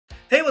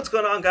Hey, what's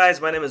going on, guys?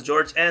 My name is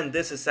George and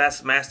this is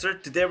SAS Master.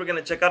 Today we're going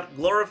to check out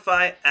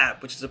Glorify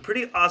app, which is a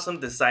pretty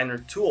awesome designer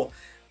tool.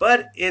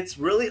 But it's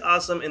really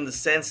awesome in the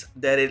sense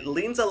that it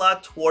leans a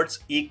lot towards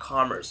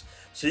e-commerce.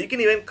 So you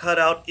can even cut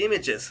out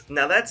images.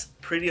 Now that's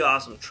pretty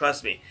awesome,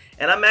 trust me.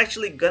 And I'm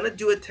actually going to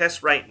do a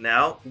test right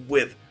now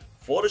with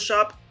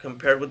Photoshop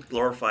compared with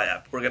Glorify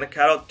app. We're going to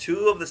cut out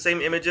two of the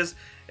same images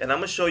and I'm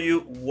going to show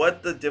you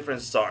what the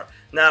differences are.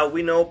 Now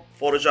we know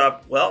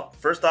Photoshop, well,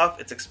 first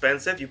off, it's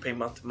expensive. You pay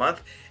month to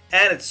month.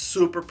 And it's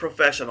super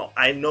professional.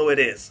 I know it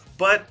is,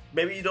 but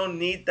maybe you don't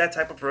need that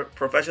type of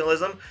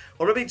professionalism,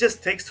 or maybe it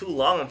just takes too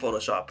long on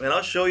Photoshop. And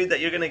I'll show you that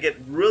you're gonna get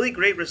really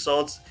great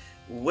results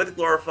with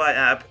Glorify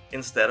app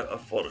instead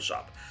of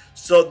Photoshop.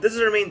 So this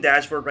is our main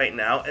dashboard right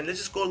now, and let's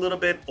just go a little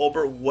bit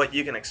over what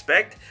you can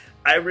expect.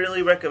 I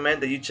really recommend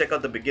that you check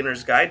out the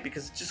beginner's guide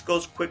because it just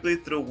goes quickly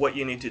through what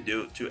you need to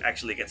do to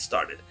actually get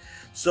started.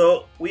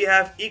 So we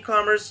have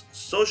e-commerce,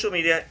 social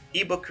media,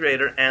 ebook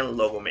creator, and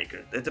logo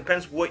maker. It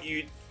depends what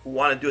you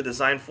want to do a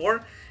design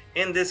for.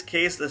 In this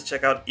case, let's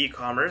check out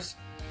e-commerce.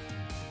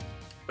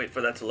 Wait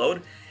for that to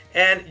load.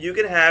 And you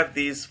can have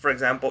these, for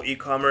example,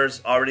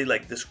 e-commerce already,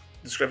 like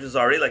descriptions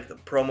already, like the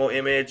promo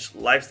image,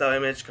 lifestyle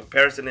image,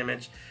 comparison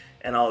image,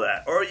 and all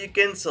that. Or you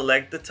can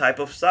select the type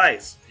of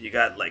size. You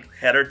got like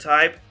header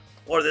type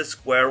or this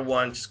square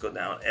one. Just go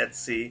down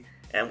Etsy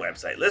and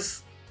website.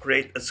 Let's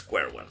create a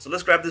square one. So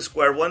let's grab this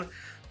square one.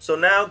 So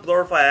now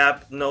Glorify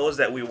app knows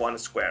that we want a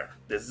square.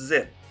 This is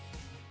it.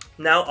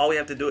 Now all we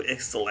have to do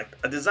is select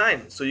a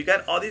design. So you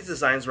got all these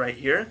designs right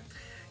here.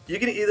 You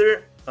can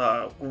either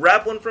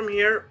grab one from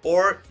here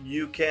or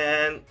you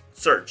can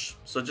search.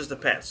 So it just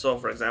depends. So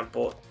for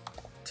example,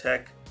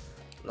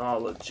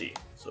 technology.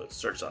 So let's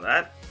search on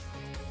that.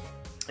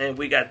 And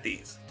we got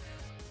these.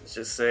 Let's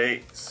just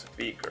say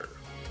speaker.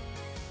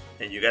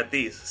 And you got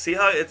these. See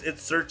how it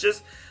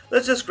searches?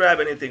 Let's just grab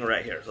anything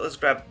right here. So let's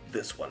grab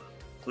this one.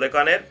 Click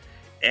on it.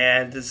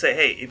 And to say,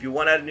 hey, if you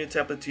want to add a new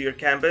template to your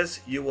canvas,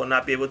 you will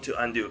not be able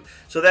to undo.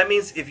 So that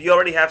means if you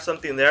already have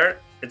something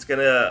there, it's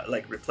gonna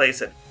like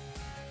replace it.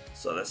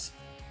 So let's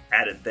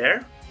add it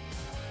there.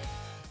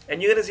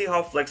 And you're gonna see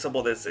how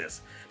flexible this is.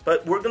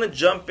 But we're gonna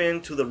jump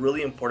into the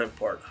really important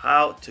part,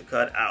 how to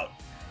cut out.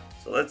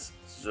 So let's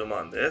zoom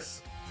on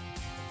this.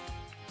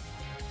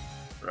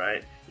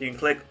 Right? You can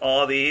click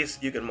all these,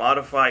 you can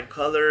modify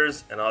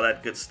colors and all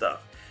that good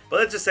stuff.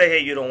 But let's just say, hey,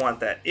 you don't want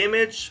that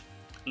image.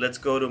 Let's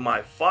go to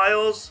my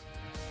files,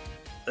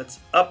 let's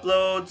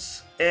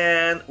uploads,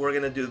 and we're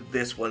gonna do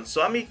this one.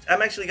 So I'm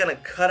actually gonna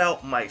cut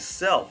out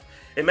myself.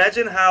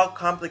 Imagine how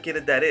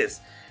complicated that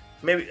is.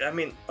 Maybe, I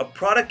mean, a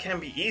product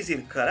can be easy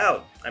to cut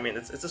out. I mean,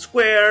 it's a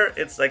square,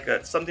 it's like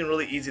something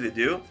really easy to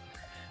do.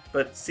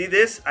 But see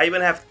this, I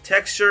even have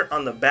texture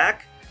on the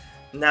back.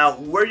 Now,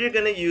 where you're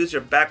gonna use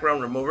your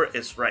background remover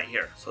is right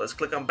here. So let's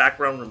click on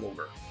background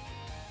remover.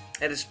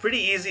 And it's pretty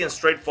easy and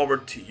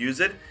straightforward to use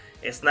it.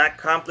 It's not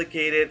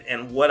complicated,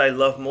 and what I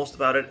love most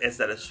about it is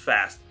that it's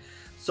fast.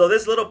 So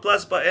this little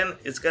plus button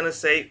is gonna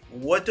say,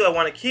 what do I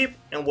wanna keep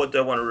and what do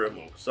I wanna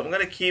remove? So I'm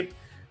gonna keep,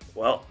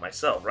 well,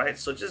 myself, right?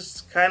 So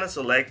just kind of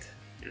select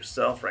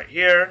yourself right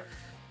here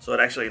so it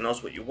actually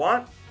knows what you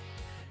want.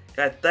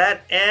 Got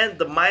that, and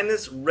the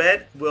minus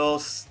red will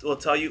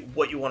tell you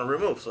what you wanna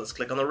remove. So let's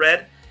click on the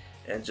red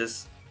and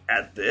just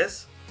add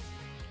this.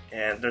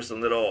 And there's a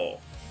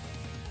little,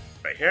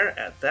 right here,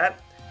 add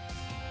that.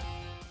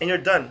 And you're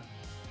done.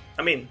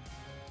 I mean,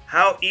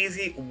 how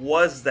easy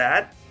was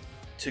that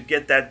to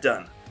get that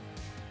done?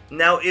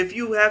 Now, if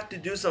you have to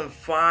do some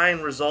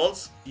fine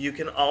results, you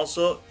can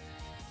also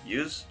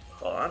use,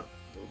 hold on,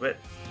 move it.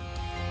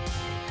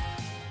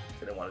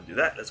 Didn't want to do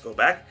that, let's go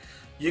back.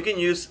 You can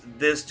use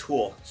this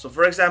tool. So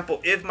for example,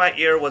 if my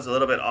ear was a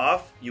little bit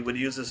off, you would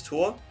use this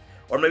tool.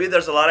 Or maybe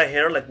there's a lot of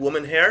hair, like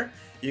woman hair,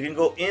 you can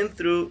go in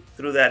through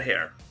that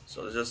hair.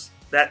 So it's just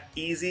that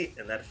easy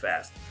and that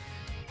fast.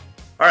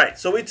 All right,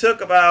 so we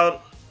took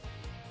about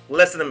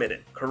less than a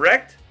minute,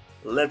 correct?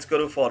 Let's go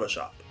to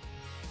Photoshop.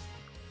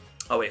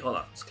 Oh wait, hold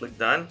on, let's click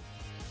done.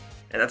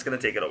 And that's gonna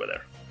take it over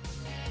there.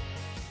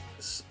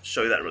 Let's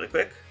show you that really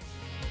quick.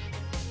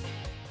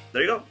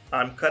 There you go,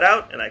 I'm cut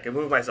out and I can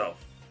move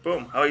myself.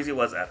 Boom, how easy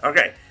was that?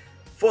 Okay,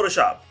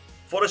 Photoshop.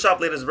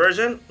 Photoshop latest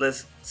version,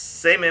 let's,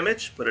 same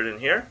image, put it in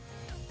here.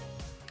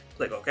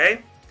 Click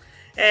OK.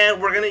 And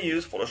we're gonna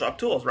use Photoshop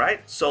tools,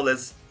 right? So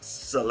let's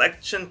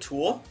selection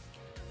tool.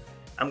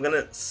 I'm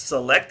gonna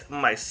select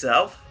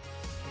myself.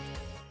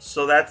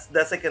 So that's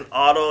like an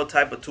auto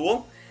type of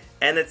tool,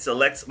 and it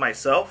selects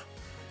myself.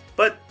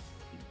 But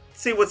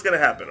see what's gonna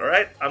happen, all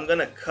right? I'm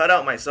gonna cut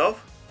out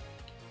myself,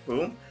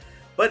 boom.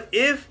 But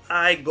if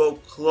I go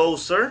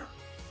closer,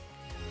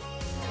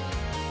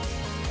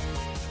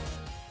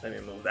 let me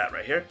move that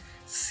right here.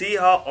 See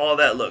how all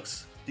that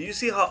looks. Do you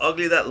see how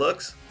ugly that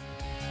looks?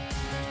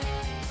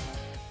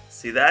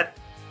 See that?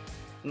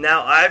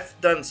 Now I've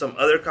done some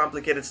other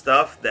complicated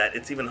stuff that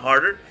it's even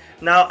harder.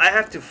 Now I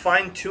have to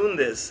fine tune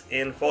this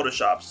in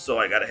Photoshop. So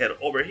I gotta head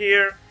over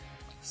here,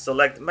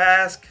 select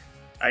mask.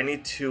 I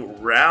need to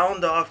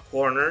round off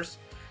corners.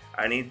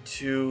 I need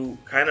to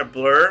kind of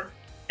blur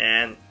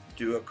and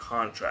do a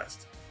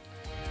contrast.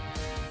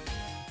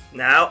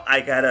 Now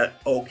I got an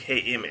okay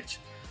image.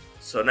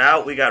 So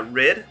now we got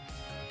rid.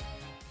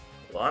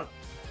 Hold on.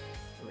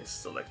 Let me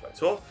select my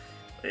tool.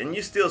 And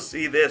you still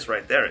see this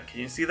right there. Can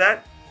you see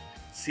that?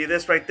 See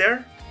this right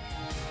there?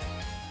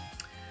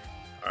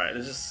 Alright,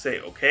 let's just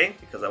say okay,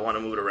 because I want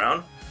to move it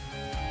around.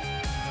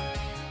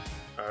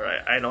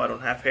 Alright, I know I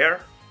don't have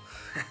hair.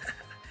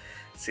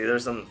 See,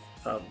 there's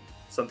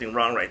something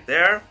wrong right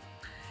there.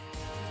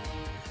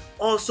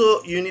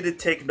 Also, you need to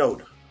take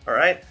note.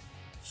 Alright,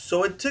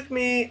 so it took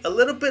me a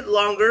little bit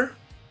longer,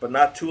 but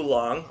not too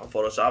long on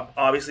Photoshop.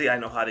 Obviously, I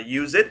know how to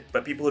use it,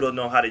 but people who don't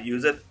know how to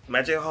use it,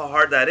 imagine how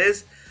hard that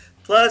is.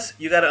 Plus,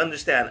 you got to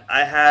understand,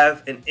 I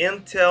have an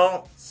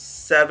Intel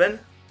 7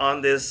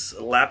 on this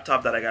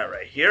laptop that I got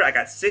right here. I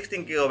got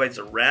 16 gigabytes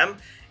of RAM,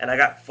 and I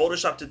got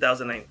Photoshop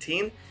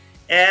 2019,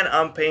 and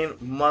I'm paying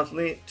month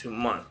to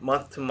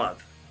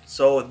month.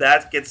 So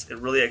that gets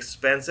really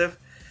expensive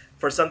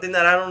for something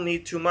that I don't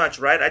need too much,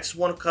 right? I just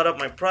want to cut up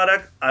my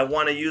product. I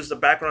want to use the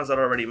backgrounds that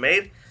are already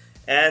made,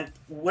 and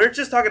we're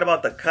just talking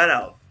about the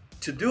cutout.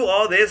 To do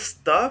all this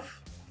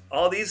stuff,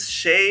 all these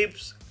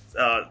shapes,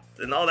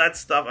 and all that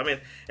stuff, I mean,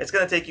 it's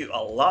gonna take you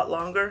a lot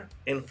longer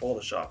in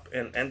Photoshop,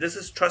 and this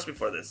is, trust me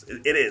for this,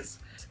 it is.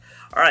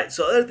 Alright,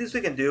 so other things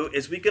we can do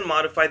is we can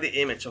modify the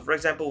image. So for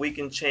example, we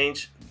can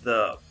change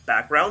the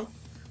background.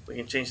 We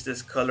can change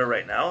this color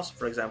right now. So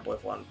for example,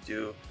 if I want to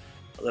do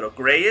a little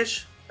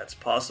grayish, that's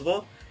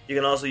possible. You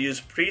can also use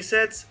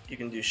presets. You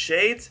can do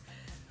shades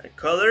and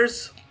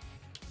colors.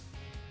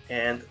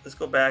 And let's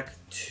go back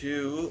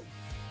to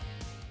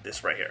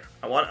this right here.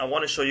 I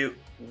want to show you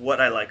what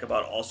I like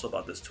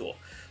about this tool.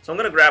 So I'm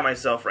going to grab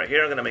myself right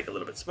here. I'm going to make it a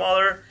little bit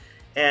smaller,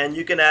 and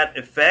you can add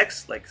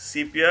effects like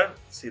sepia,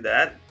 see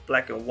that,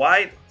 black and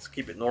white. Let's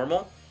keep it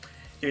normal.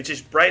 You can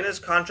change brightness,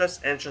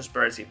 contrast, and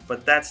transparency,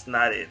 but that's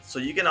not it. So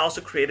you can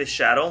also create a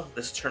shadow.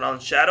 Let's turn on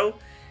shadow,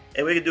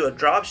 and we can do a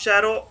drop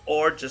shadow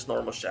or just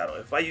normal shadow.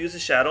 If I use a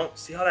shadow,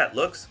 see how that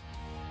looks?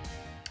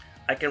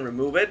 I can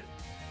remove it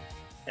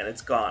and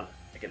it's gone.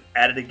 I can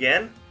add it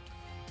again.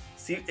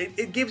 See,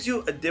 it gives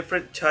you a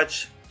different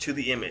touch to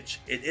the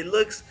image. It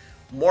looks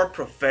more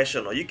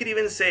professional. You could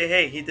even say,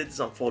 hey, he did this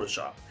on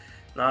Photoshop.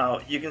 Now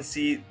you can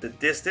see the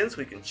distance.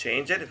 We can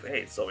change it. If,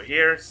 hey, it's over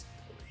here,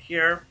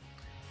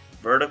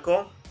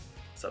 vertical,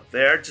 it's up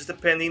there. Just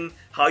depending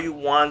how you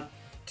want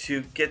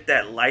to get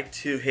that light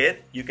to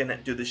hit, you can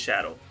do the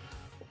shadow.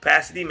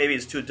 Opacity, maybe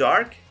it's too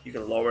dark, you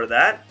can lower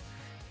that,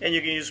 and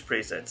you can use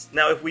presets.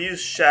 Now if we use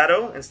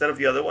shadow instead of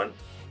the other one,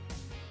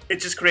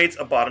 it just creates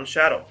a bottom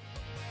shadow.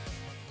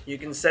 You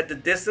can set the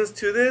distance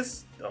to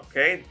this,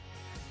 okay,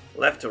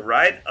 left to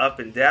right, up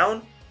and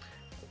down,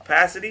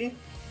 opacity,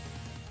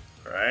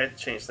 all right,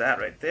 change that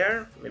right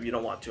there. Maybe you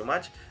don't want too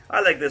much.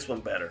 I like this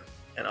one better,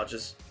 and I'll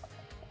just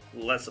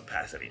less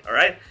opacity. All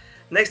right,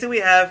 next thing we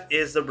have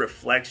is the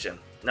reflection.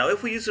 Now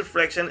if we use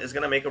reflection, it's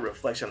gonna make a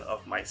reflection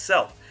of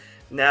myself.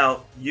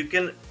 Now you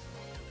can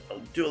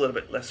do a little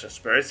bit less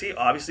transparency.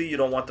 Obviously you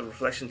don't want the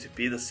reflection to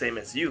be the same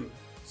as you,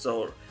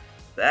 so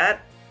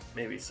that,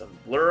 maybe some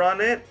blur on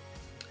it,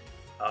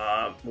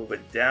 move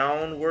it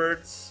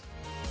downwards,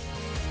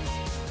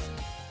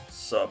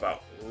 so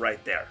about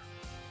right there,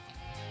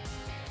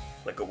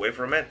 like away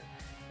from it.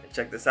 And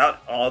check this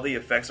out, all the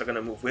effects are going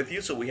to move with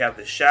you. So we have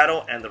the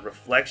shadow and the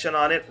reflection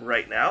on it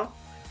right now.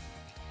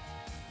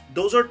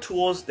 Those are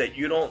tools that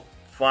you don't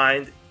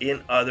find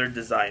in other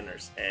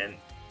designers, and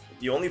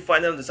you only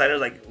find them in designers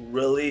like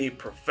really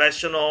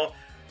professional,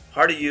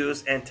 hard to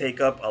use, and take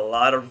up a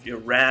lot of your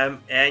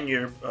RAM and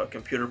your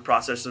computer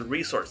processor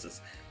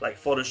resources, like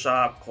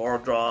Photoshop,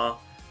 CorelDRAW,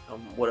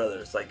 what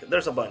others, like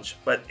there's a bunch.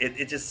 But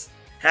it just,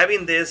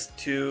 having this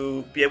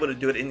to be able to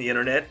do it in the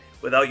internet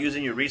without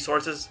using your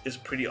resources is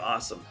pretty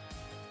awesome.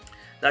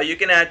 Now you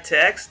can add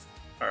text.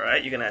 All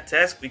right, you can add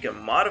text. We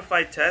can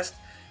modify text.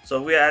 So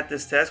if we add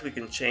this text, we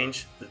can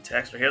change the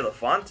text right here, the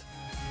font.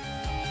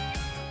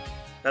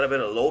 Got a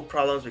bit of load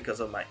problems because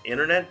of my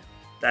internet.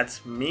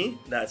 That's me.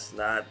 That's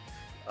not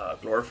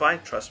Glorify,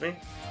 trust me.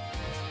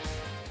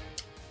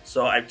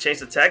 So I've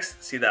changed the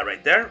text. See that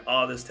right there?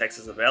 All this text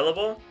is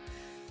available.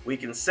 We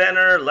can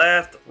center,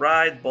 left,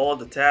 right,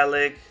 bold,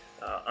 italic,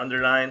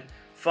 underline,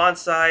 font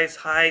size,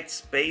 height,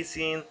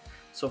 spacing.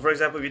 So for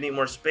example, if you need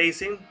more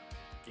spacing,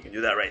 you can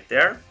do that right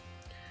there.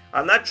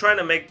 I'm not trying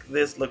to make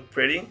this look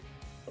pretty.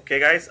 Okay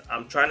guys,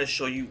 I'm trying to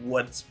show you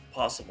what's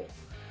possible.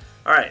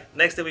 Alright,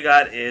 next thing we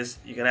got is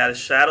you can add a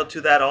shadow to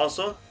that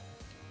also.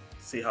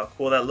 See how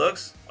cool that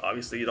looks?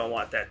 Obviously you don't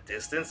want that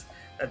distance.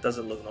 That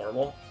doesn't look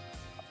normal.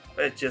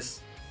 But it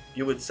just,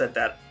 you would set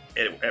that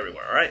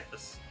everywhere. Alright,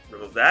 let's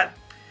remove that.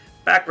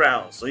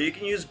 Background. So you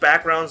can use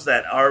backgrounds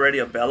that are already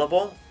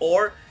available,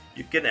 or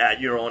you can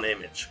add your own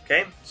image.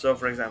 Okay, so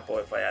for example,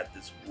 if I add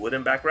this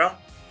wooden background,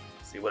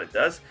 see what it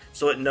does.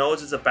 So it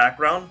knows it's a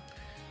background.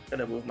 I'm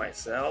gonna move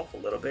myself a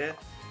little bit.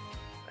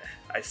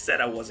 I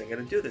said I wasn't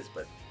gonna do this,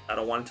 but I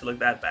don't want it to look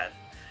that bad.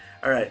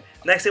 Alright,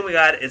 next thing we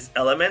got is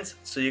elements.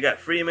 So you got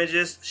free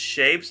images,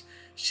 shapes.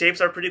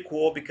 Shapes are pretty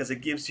cool because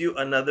it gives you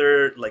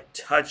another like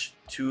touch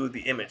to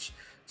the image.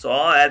 So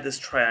I'll add this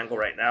triangle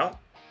right now.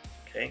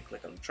 Okay,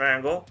 click on the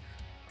triangle.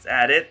 Let's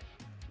add it.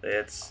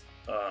 Let's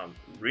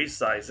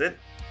resize it.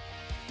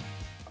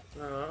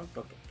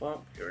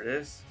 Here it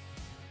is.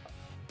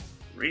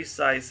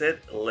 Resize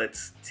it.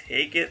 Let's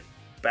take it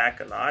back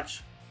a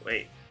notch.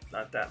 Wait,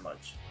 not that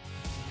much.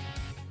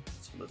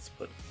 So let's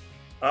put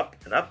up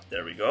and up.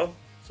 There we go.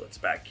 So it's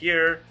back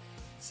here.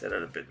 Set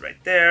it a bit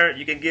right there.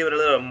 You can give it a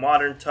little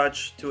modern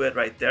touch to it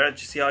right there.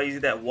 Did you see how easy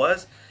that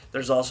was?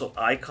 There's also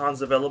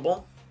icons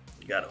available.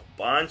 You got a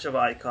bunch of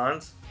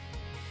icons.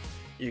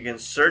 You can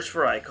search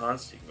for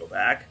icons. You can go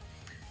back.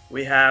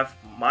 We have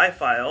my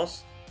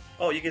files.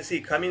 Oh, you can see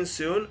coming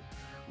soon.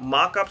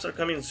 Mockups are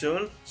coming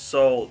soon.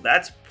 So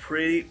that's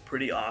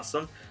pretty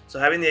awesome. So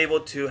having able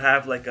to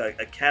have like a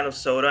can of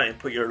soda and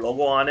put your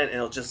logo on it and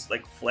it'll just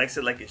like flex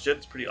it like it should,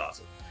 it's pretty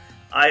awesome.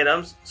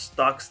 Items,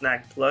 stock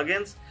snack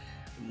plugins.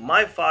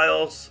 My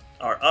files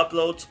are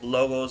uploads,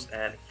 logos,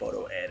 and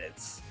photo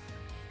edits.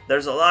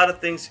 There's a lot of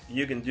things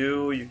you can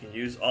do. You can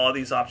use all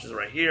these options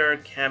right here.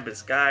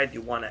 Canvas guide, you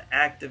want to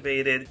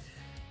activate it, do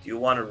you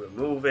want to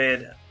remove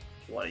it,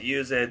 you want to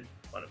use it,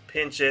 you want to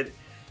pinch it,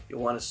 you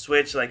want to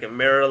switch like a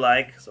mirror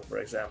like. So for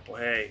example,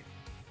 hey,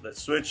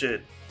 let's switch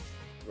it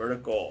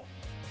vertical,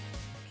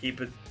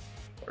 keep it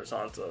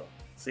horizontal.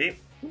 See?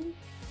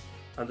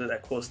 I'll do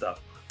that cool stuff.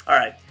 All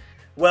right.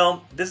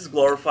 Well, this is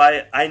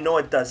Glorify. I know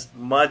it does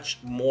much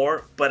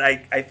more, but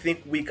I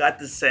think we got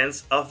the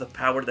sense of the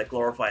power that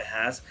Glorify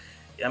has.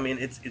 I mean,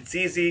 it's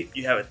easy.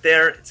 You have it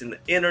there. It's in the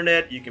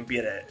internet. You can be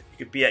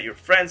at your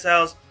friend's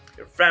house,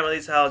 your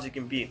family's house. You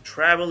can be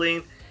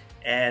traveling,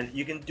 and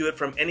you can do it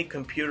from any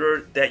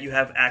computer that you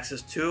have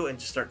access to, and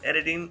just start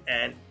editing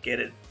and get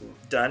it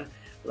done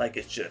like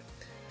it should.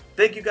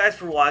 Thank you guys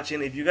for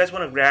watching. If you guys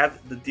want to grab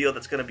the deal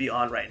that's going to be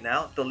on right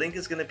now, the link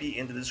is going to be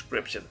in the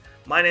description.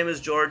 My name is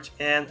George,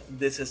 and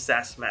this is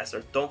SaaS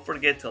Master. Don't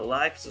forget to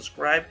like,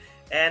 subscribe,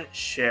 and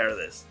share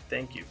this.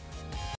 Thank you.